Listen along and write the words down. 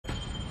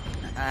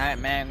Alright,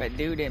 man, we're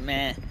do this,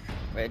 man.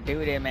 We're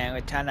do this, man.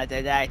 We're trying not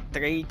to die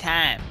 3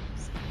 times.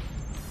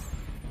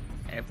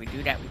 And if we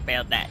do that, we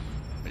failed that.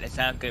 But it's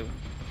all good.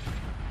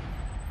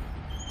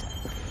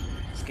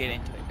 Let's get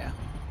into it now.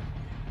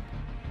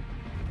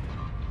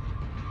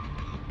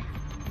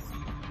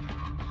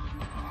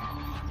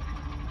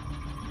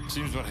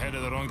 Seems we're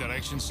headed the wrong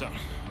direction, sir.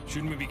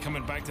 Shouldn't we be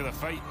coming back to the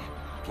fight?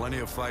 Plenty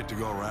of fight to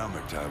go around,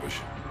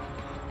 McTavish.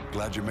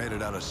 Glad you made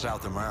it out of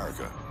South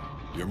America.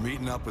 You're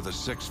meeting up with the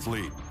 6th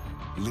Fleet,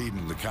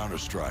 leading the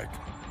counterstrike.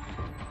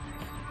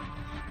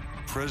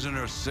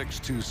 Prisoner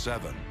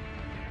 627.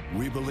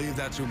 We believe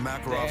that's who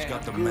Makarov's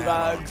got the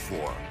man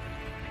for,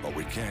 but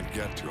we can't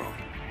get to him.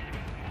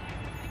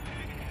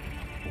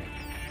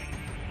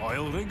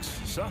 Oil rigs,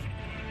 sir?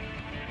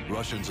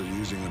 Russians are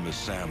using them as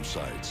SAM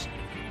sites.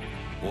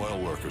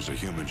 Oil workers are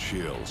human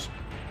shields,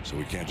 so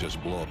we can't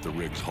just blow up the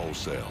rigs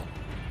wholesale.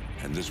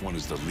 And this one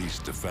is the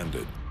least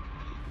defended.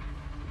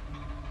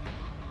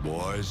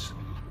 Boys,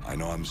 I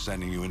know I'm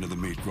sending you into the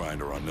meat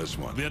grinder on this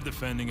one. They're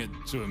defending it,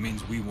 so it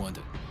means we want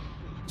it.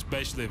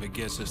 Especially if it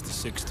gets us to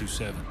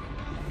 627.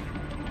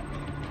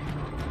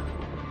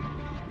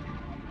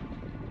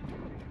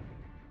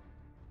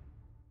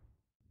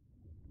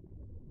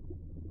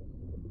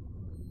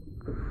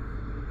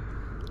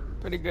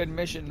 Pretty good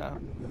mission, though.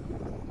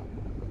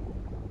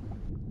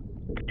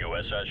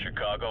 USS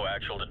Chicago,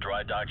 actual to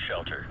dry dock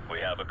shelter. We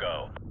have a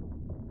go.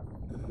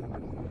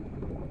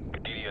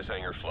 DDS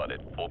hangar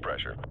flooded. Full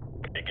pressure.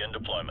 Begin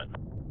deployment.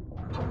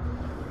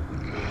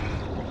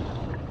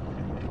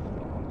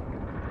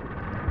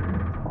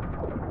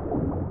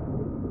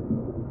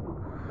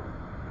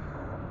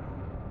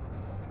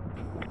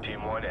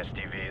 Team 1,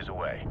 STV is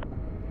away.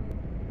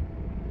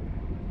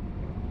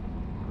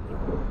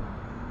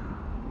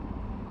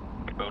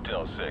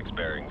 Hotel 6,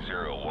 bearing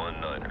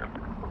 019er.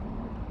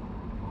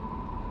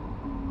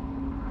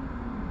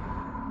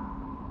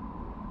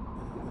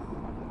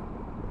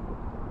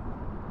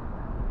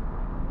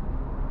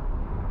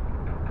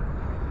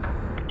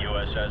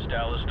 USS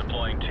Dallas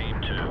deploying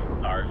Team 2.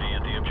 RV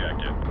at the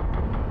objective.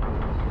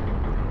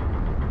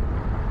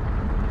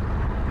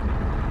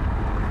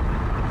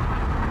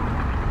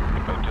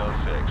 Hotel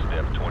 6,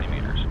 depth 20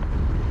 meters.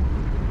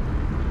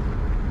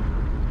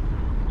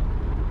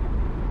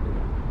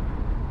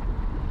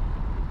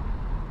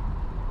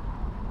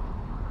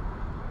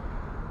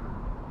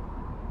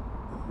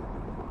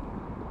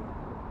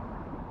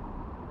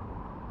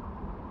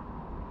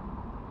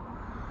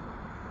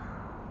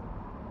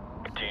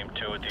 Team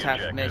 2 at the Tough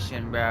objective.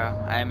 mission,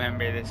 bro. I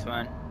remember this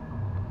one.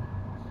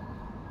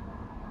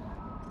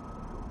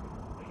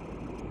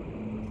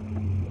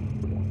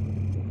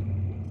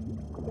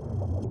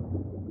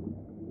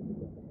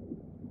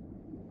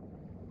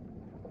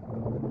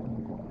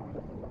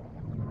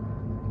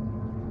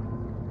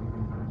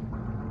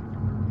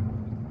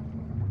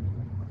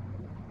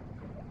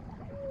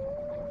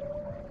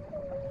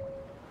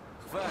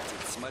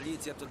 Хватит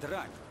смолить эту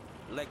дрань.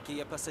 Лекки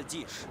я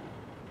посадишь.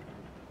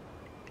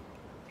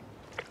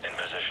 In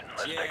position.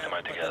 Let's take them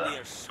out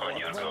together. On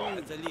you to go.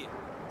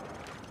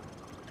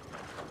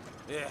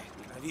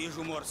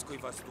 Ненавижу морской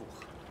воздух.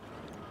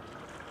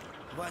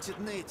 Хватит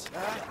ныть, а?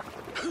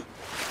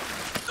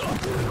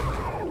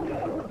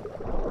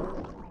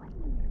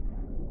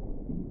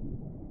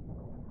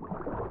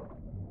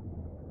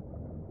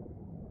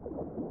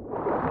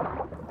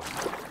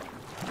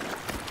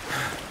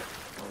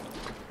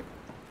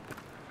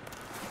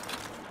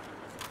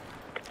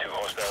 Two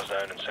hostiles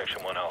down in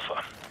Section 1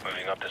 Alpha.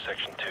 Moving up to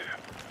Section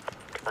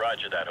 2.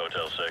 Roger that,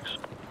 Hotel 6.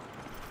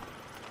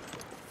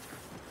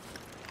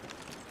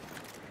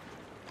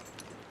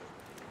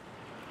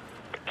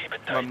 Keep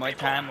it tight, One more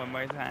people. time, one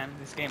more time.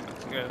 This game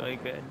looks really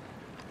good.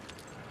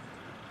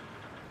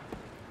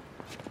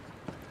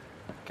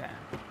 Okay.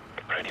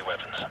 Ready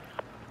weapons.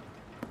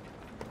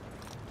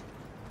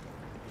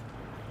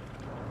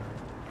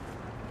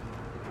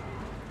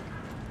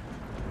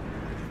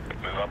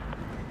 Move up.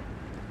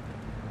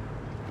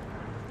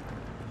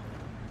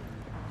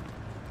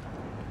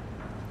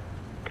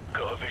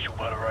 Got a visual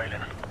by the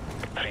railing.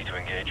 3 to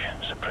engage.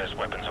 Suppressed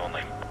weapons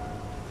only.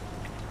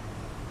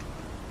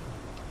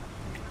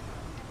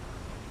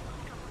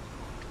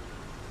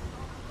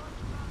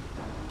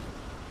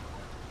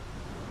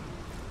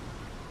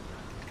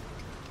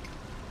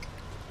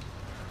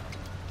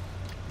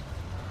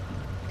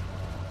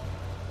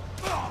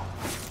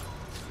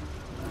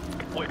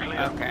 We're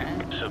clear. Okay.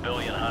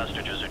 Civilian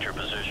hostages at your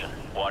position.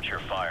 Watch your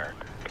fire.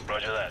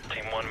 Roger that.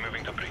 Team 1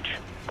 moving to breach.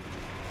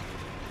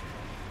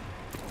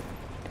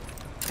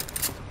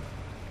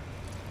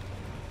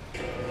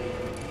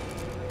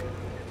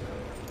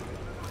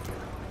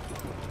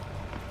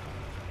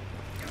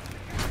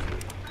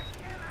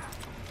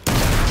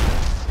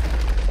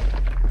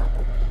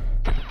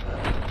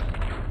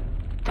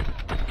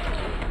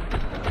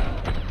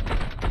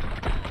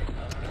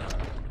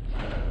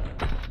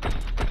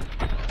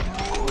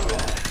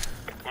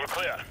 We're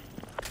clear.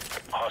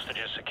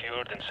 Hostages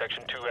secured in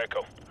Section 2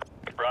 Echo.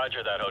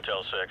 Roger that,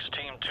 Hotel 6.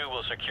 Team 2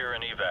 will secure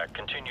an evac.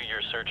 Continue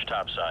your search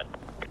topside.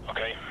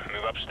 Okay,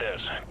 move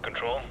upstairs.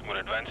 Control, we're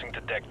advancing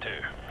to deck 2.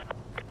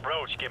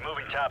 Roach, get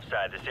moving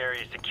topside. This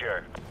area is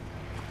secure.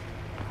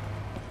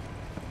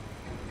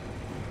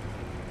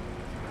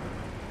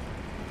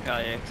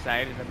 Are you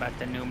excited about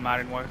the new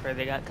Modern Warfare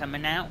they got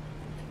coming out?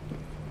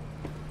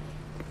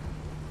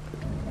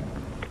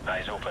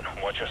 Eyes open.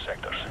 Watch your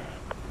sectors.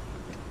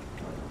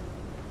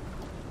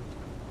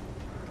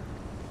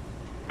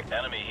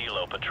 Enemy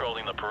helo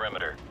patrolling the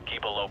perimeter.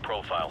 Keep a low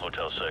profile,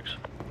 Hotel 6.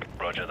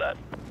 Roger that.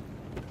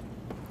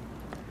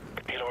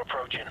 Helo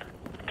approaching.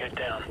 Get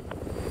down.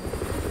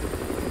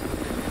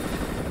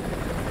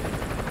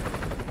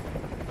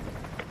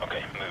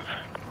 Okay, move.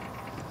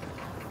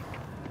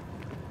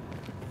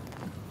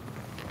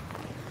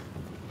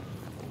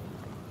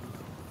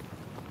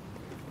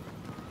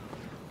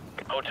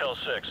 Hotel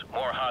 6,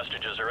 more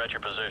hostages are at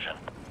your position.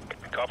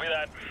 Copy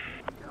that.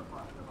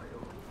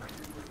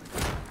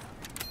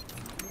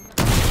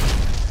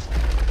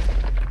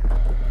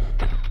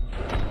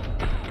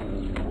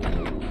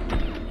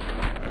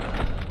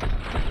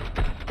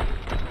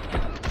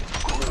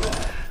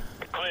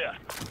 Clear.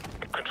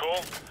 Control,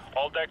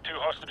 all deck 2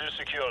 hostages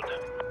secured.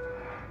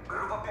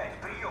 Группа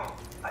 5, прием.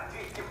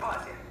 Ответьте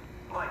базе.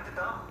 Мать, ты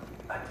там?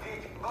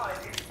 Ответь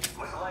базе.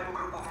 Высылаем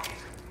группу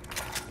вниз.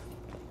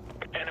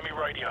 Enemy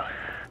radio.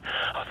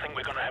 I think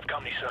we're gonna have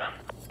company, sir.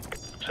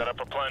 Set up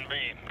a plan B.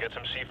 Get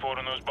some C4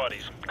 on those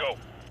bodies. Go.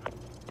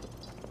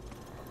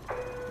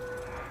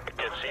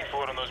 Get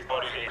C4 on those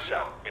bodies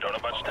ASAP. We don't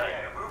have much time.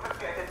 Группа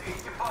 5,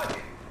 ответьте базе.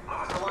 Мы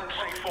высылаем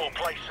C4,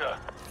 place, sir.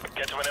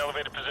 Get to an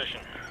elevated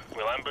position.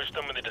 We'll ambush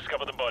them when they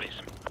discover the bodies.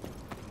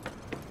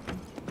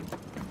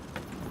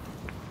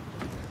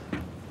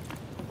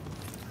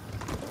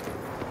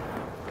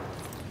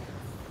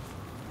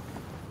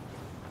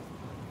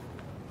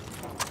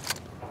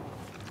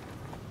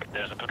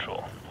 There's the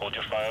patrol. Hold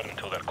your fire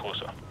until they're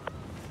closer.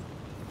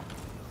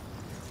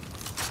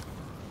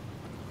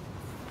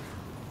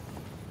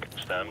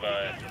 Stand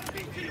by.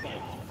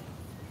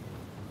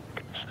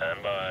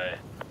 Stand by.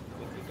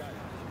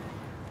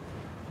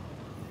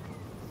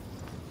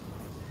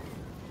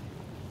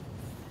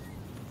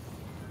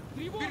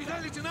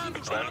 Передай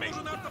лейтенанту, что Plan нам B.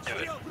 нужен Do it.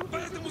 артобстрел,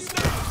 поэтому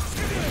скорее!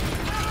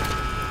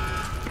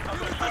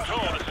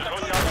 Control, this is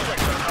Hotel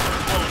 6. I'm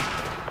coming close.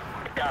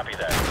 Copy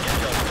that.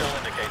 Intel still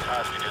indicates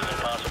hostages and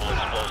possible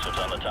explosives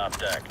on the top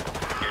deck.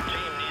 Your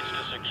team needs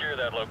to secure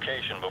that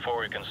location before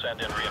we can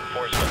send in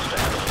reinforcements to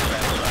handle the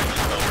SAM sites.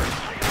 Over.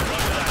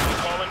 Roger that.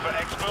 We're calling for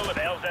Expo at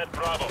LZ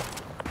Bravo.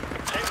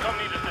 CENTCOM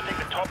needs us to take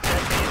the top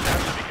deck ASAP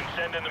so we can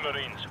send in the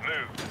Marines.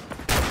 Move.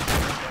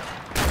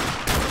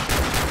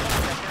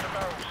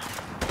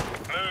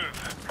 Move.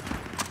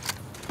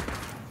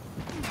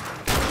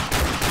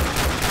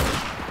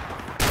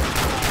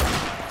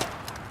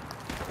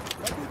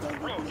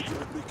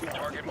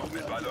 Target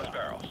movement by those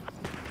barrels.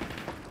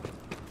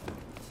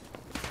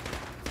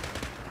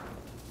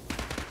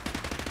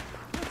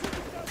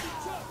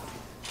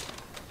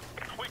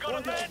 We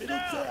got a man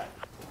down!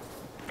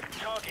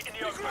 Target in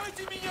the open.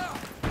 Прикройте меня!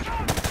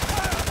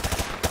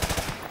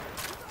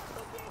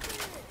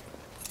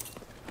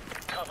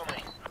 Cover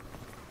me.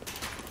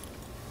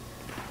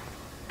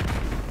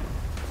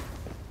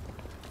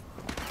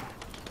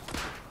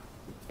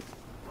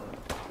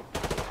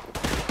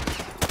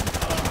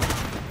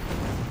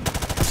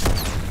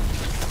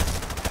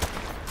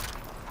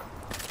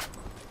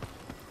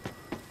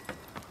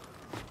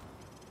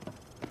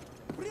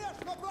 Брешь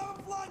на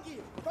правом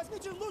фланге!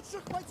 Возьмите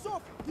лучших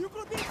бойцов и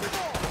укрепите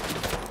его!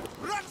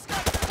 Вражеская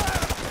атака!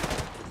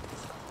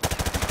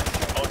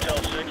 Hotel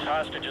 6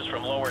 hostages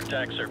from lower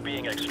decks are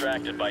being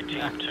extracted by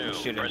Team 2.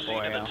 shoot him, Proceed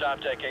boy, to the yeah.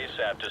 top deck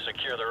ASAP to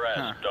secure the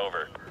rest.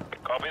 Over.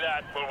 Copy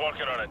that. We're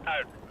working on it.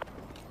 Out.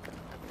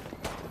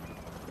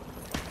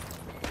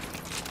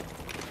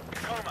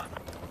 Coma.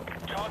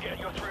 Target at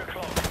your 3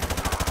 o'clock.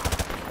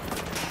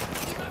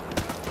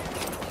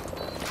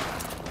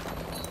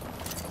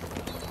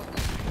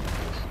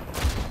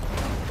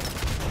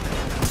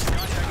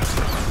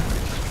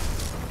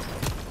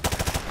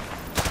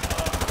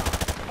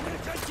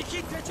 Американский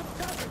хит этим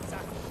кажется!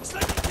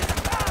 Следите!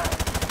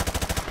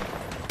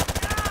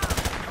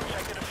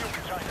 Taking a fuel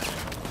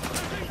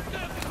container.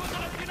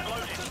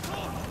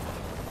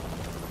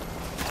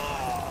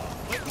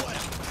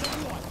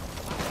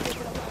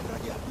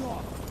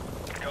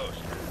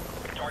 Ghost.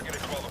 Target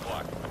at 12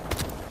 o'clock.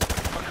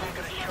 I can't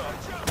get a shot.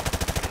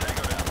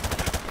 Tango down.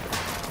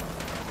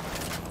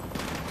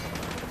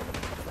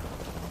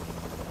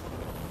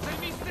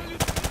 Займись целью!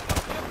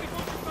 Я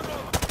прикончу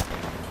второго!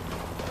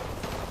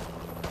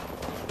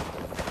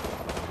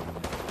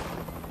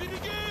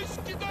 Берегись!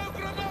 Кидаю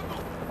гранату!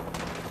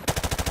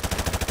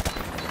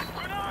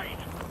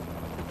 Grenade!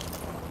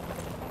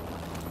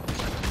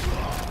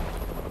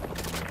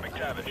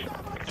 McTavish.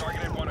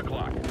 Target at 1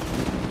 o'clock.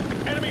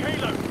 Enemy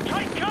helo!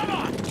 Take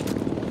cover!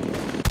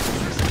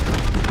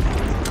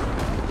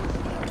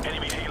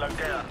 Enemy helo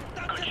down.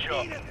 Good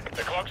shot.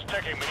 The clock's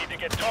ticking. We need to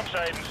get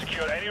topside and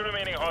secure any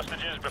remaining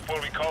hostages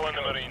before we call in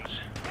the Marines.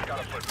 Got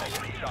a football.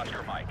 Lead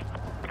Oscar Mike.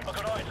 I've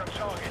got eyes on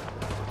target.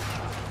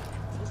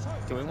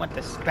 Do we want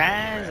the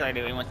spaz or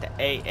do we want the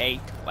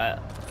AA-12?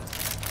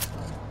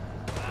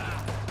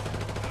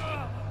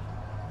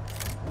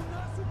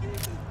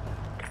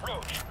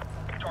 Roach,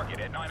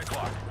 target at 9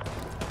 o'clock.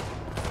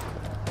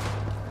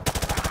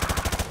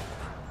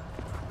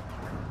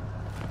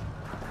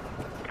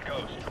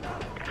 Ghost,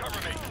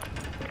 cover me.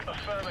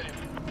 Affirmative.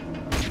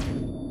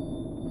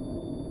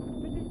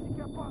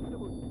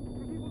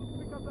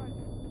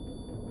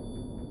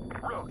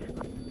 Roach,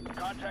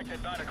 contact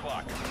at 9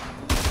 o'clock.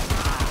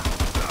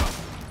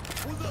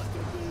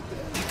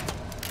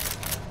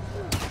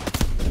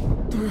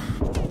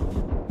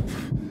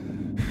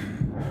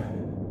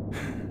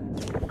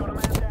 Got a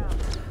man down.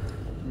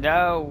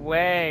 No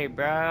way,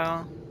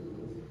 bro.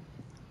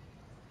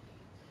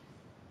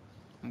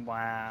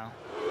 Wow.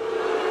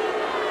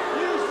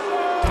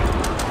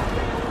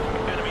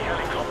 Enemy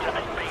helicopter 8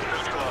 being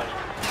neutralized.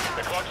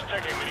 The clock's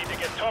ticking. We need to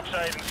get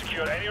topside and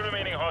secure any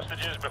remaining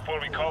hostages before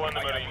we call in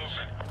the Marines.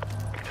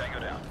 Tango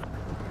down.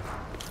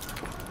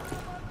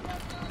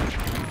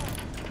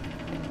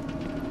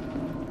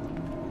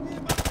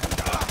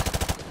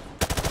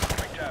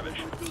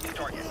 McTavish,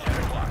 target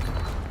 10 o'clock.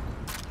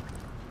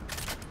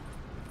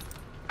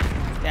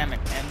 Damn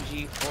it,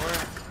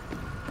 MG4.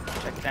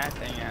 Check that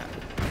thing out.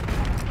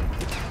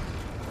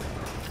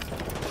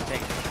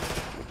 Take it.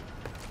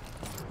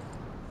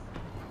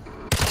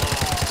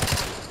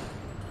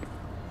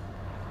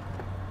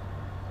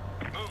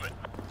 Move it.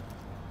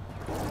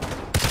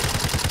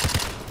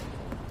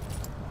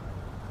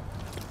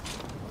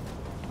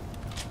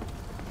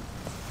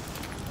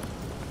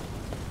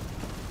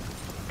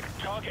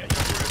 Target,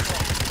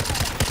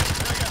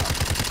 bring out.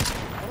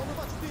 Ворона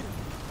 2-4.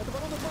 Это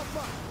ворона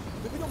 2-2.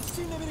 Мы ведем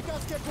сильный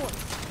американский огонь.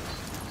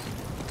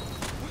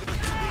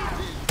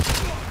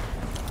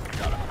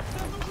 Got him.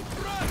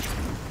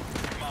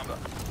 Mamba,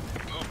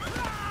 movement.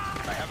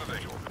 I have a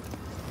visual.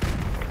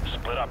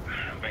 Split up.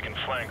 We can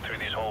flank through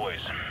these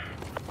hallways.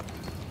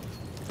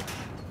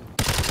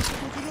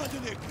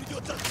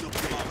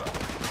 Mamba,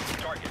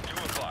 target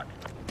 2 o'clock.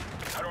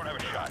 I don't have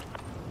a shot.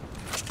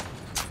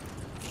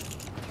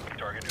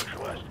 Target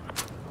neutralized.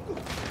 We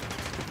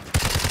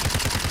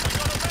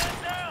got a man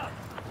down!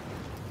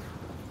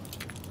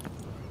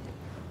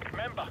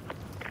 Member,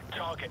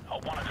 target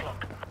at 1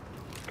 o'clock.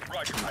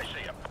 Roger, I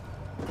see him.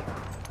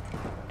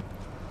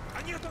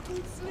 Они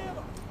атакуют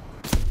слева.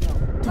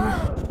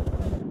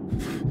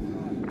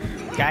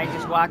 Guy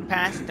just walked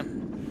past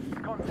him.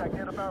 Contact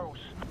near the barrels.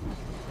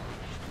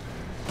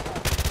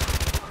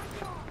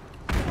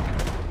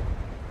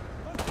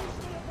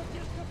 Воздушная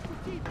поддержка в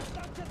пути.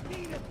 Станция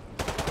отмерен.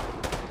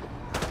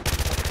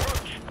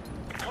 Roach,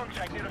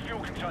 contact near the fuel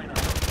container.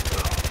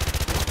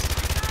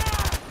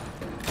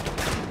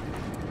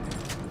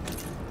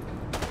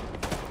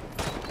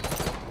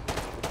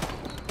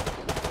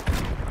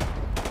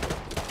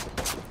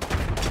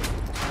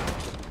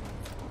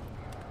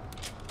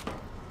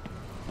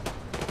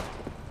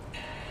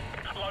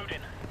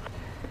 Loading.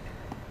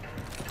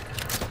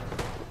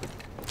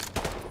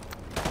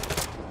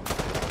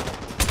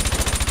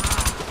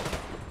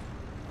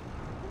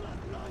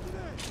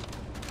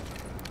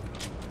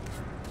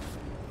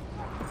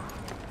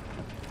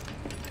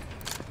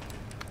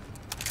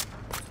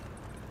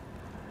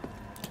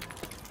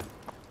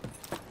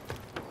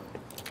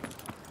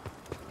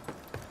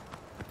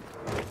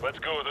 Let's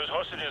go. Those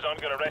hostages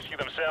aren't going to rescue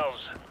themselves.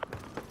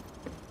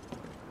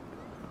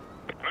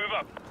 Move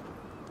up.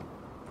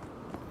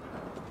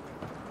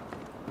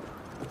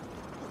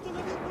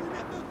 Установил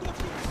пулеметную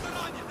точку в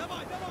ресторане.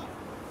 Давай, давай.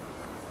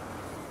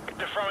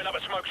 They're throwing up a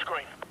smoke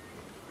screen.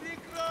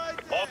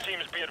 Прикройте. All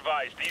teams be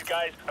advised. These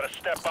guys are a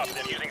step up.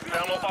 They're using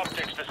thermal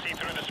optics to see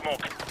through the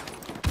smoke.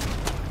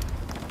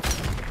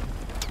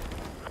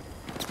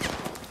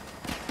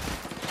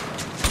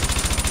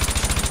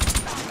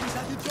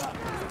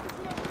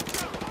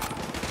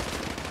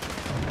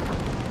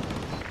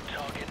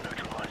 Target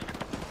neutralized.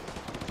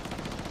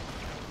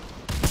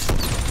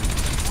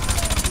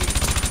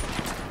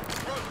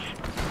 Roach,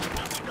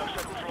 window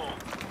second floor.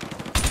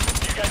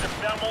 You guys have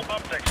thermal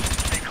optics.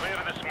 Stay clear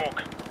of the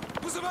smoke.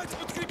 Вызывайте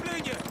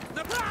подкрепление!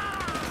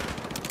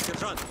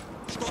 Сержант,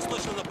 что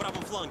слышно на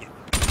правом фланге?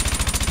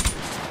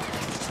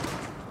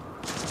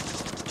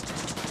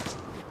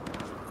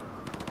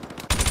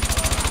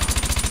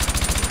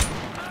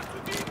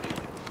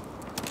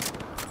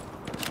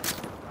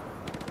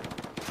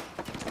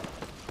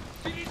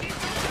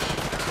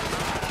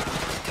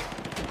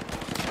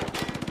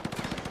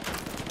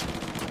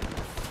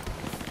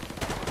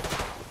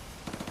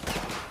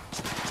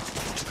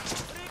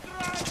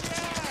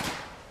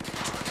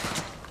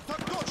 Так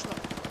точно.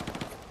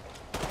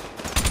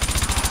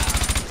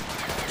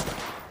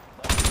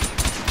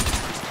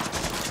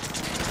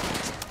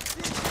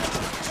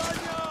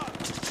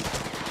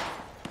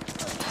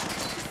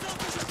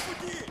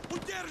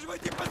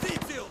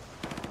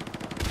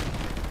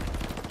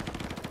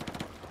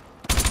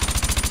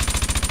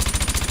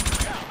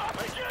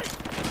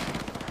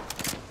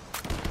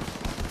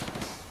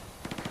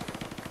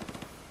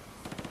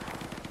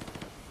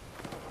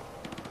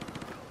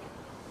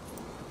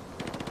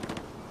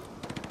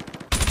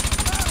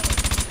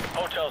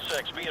 Hotel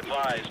 6, be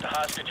advised.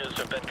 Hostages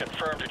have been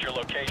confirmed at your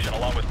location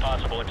along with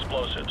possible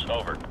explosives.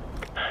 Over.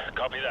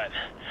 Copy that.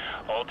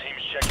 All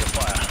teams check your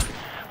fire.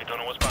 We don't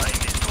know what's behind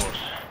these doors.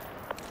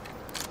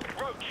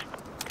 Roach,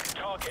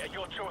 target at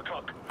your 2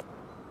 o'clock.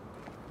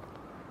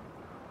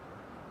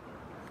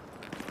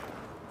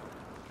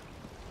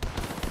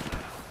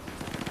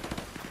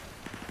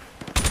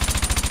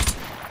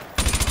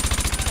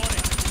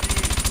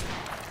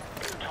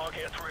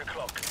 Target at 3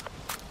 o'clock.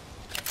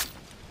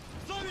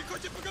 Славик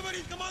хочет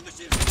поговорить,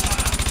 командующий!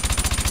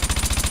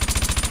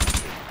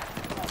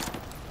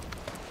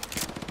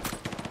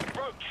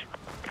 Roach,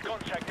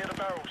 contact near the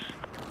barrels.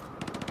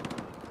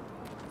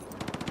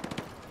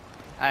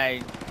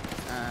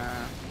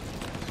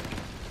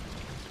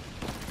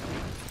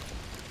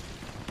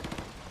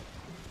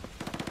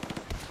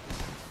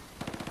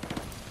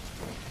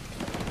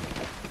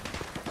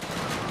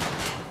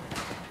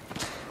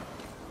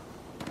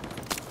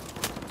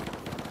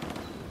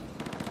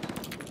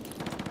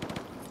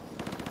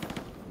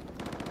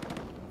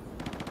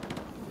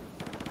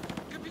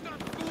 Капитан,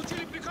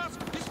 получили приказ,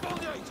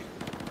 исполняйте!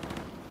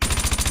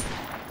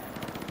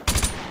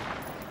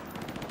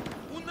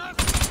 У нас...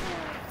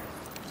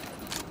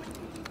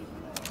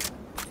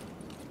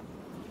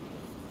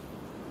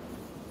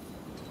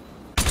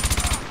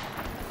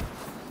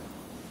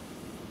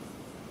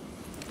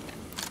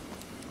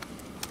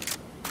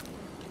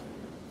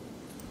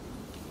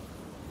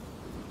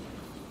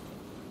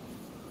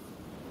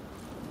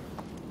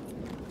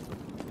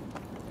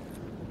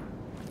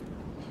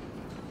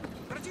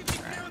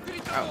 Противник прямо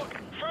перед тобой!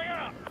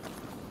 Fire!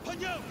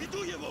 Понял,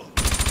 веду его!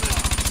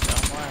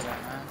 Don't worry about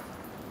it, man.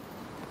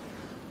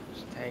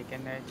 Just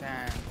taking their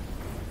time.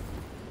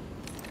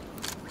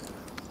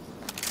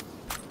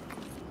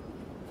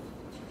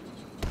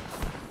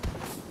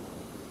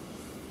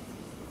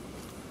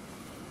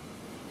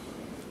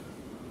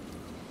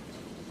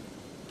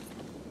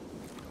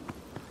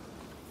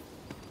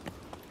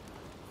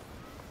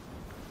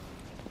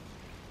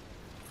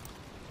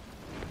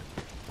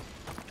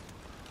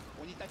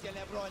 У них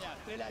нательная броня.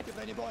 Стреляйте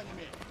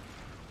бронебойными.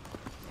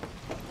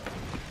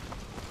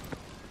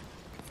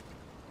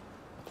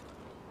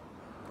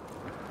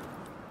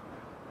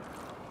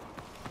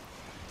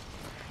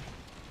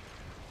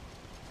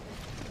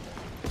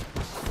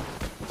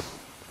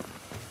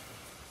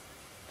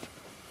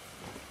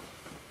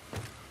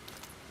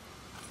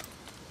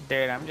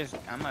 Dude, I'm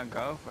gonna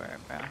go for it,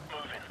 bro.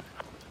 Moving.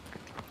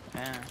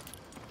 Yeah.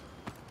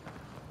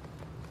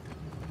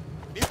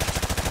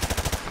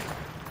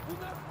 У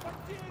нас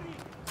потери!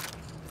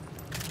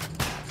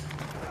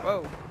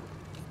 Whoa.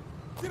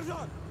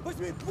 Сержант,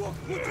 возьми 2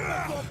 лучших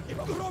бойцов и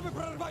попробуй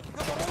прорвать их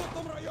оборону в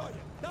том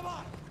районе.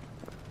 Давай!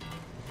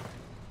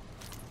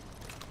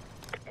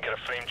 Get a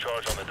flame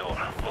charge on the door.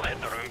 We'll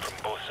hit the room from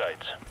both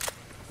sides.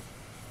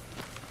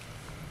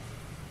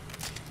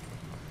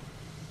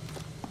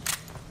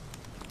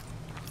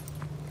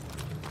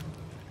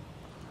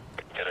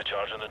 Get a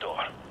charge on the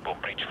door. We'll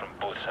breach from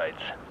both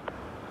sides.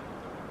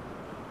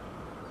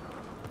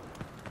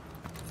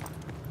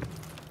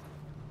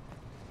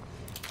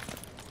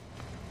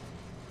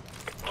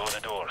 Blow the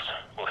doors.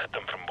 We'll hit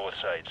them from both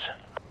sides.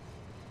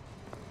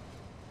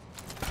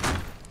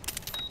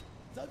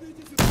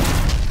 Зайдите сюда!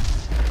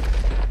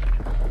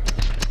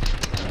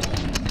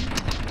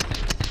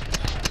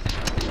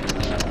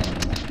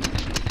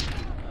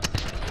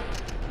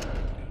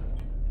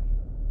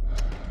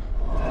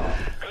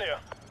 Clear.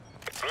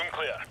 Room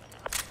clear.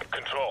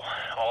 Control.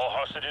 All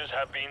hostages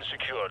have been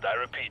secured. I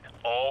repeat,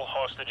 all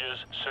hostages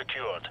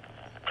secured.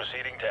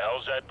 Proceeding to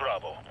LZ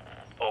Bravo.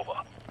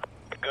 Over.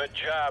 Good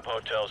job,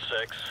 Hotel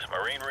 6.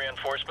 Marine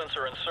reinforcements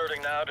are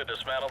inserting now to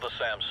dismantle the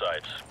SAM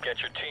sites. Get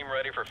your team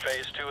ready for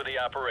Phase 2 of the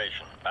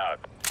operation. Out.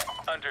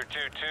 Hunter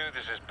 2-2,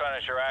 this is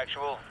Punisher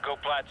Actual. Go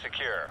plat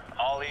secure.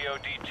 All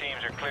EOD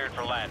teams are cleared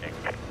for landing.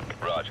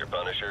 Roger,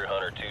 Punisher.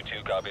 Hunter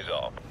 2-2 copies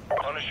all.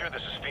 Punisher,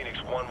 this is Phoenix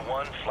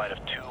 1-1, flight of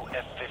 2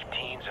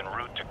 F-15s en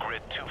route to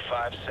grid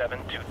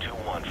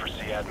 257221 for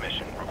SEAD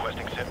mission.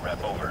 Requesting sit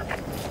rep, over.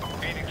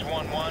 Phoenix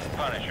 1-1,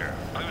 Punisher.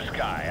 Blue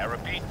sky. I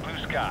repeat, blue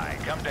sky.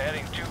 Come to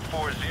heading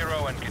 240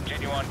 and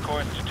continue on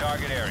course to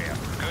target area.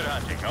 Good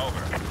hunting,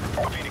 over.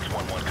 Phoenix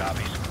 1-1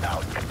 copies.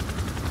 Out.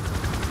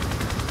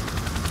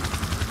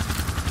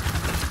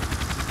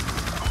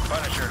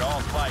 Punisher at all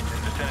flights in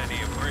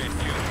vicinity of grid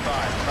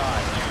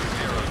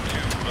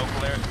 255202.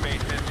 Local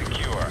airspace is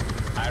secure.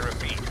 I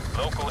repeat,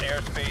 local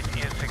airspace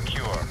is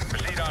secure.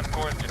 Proceed on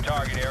course to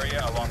target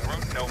area along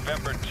route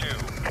November 2.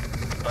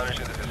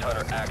 Punisher, this is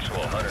Hunter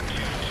Actual. Hunter 2-2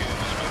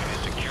 is moving to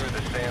secure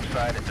the SAM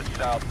site at the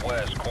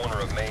southwest corner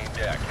of main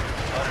deck.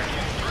 Hunter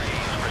 2-3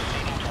 is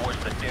proceeding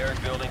towards the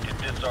derrick building to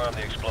disarm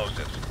the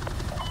explosives.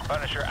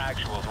 Punisher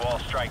Actual to all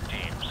strike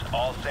teams.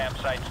 All SAM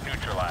sites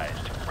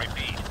neutralized.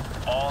 Repeat,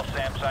 all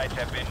SAM sites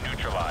have been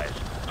neutralized.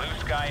 Blue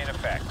sky in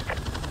effect.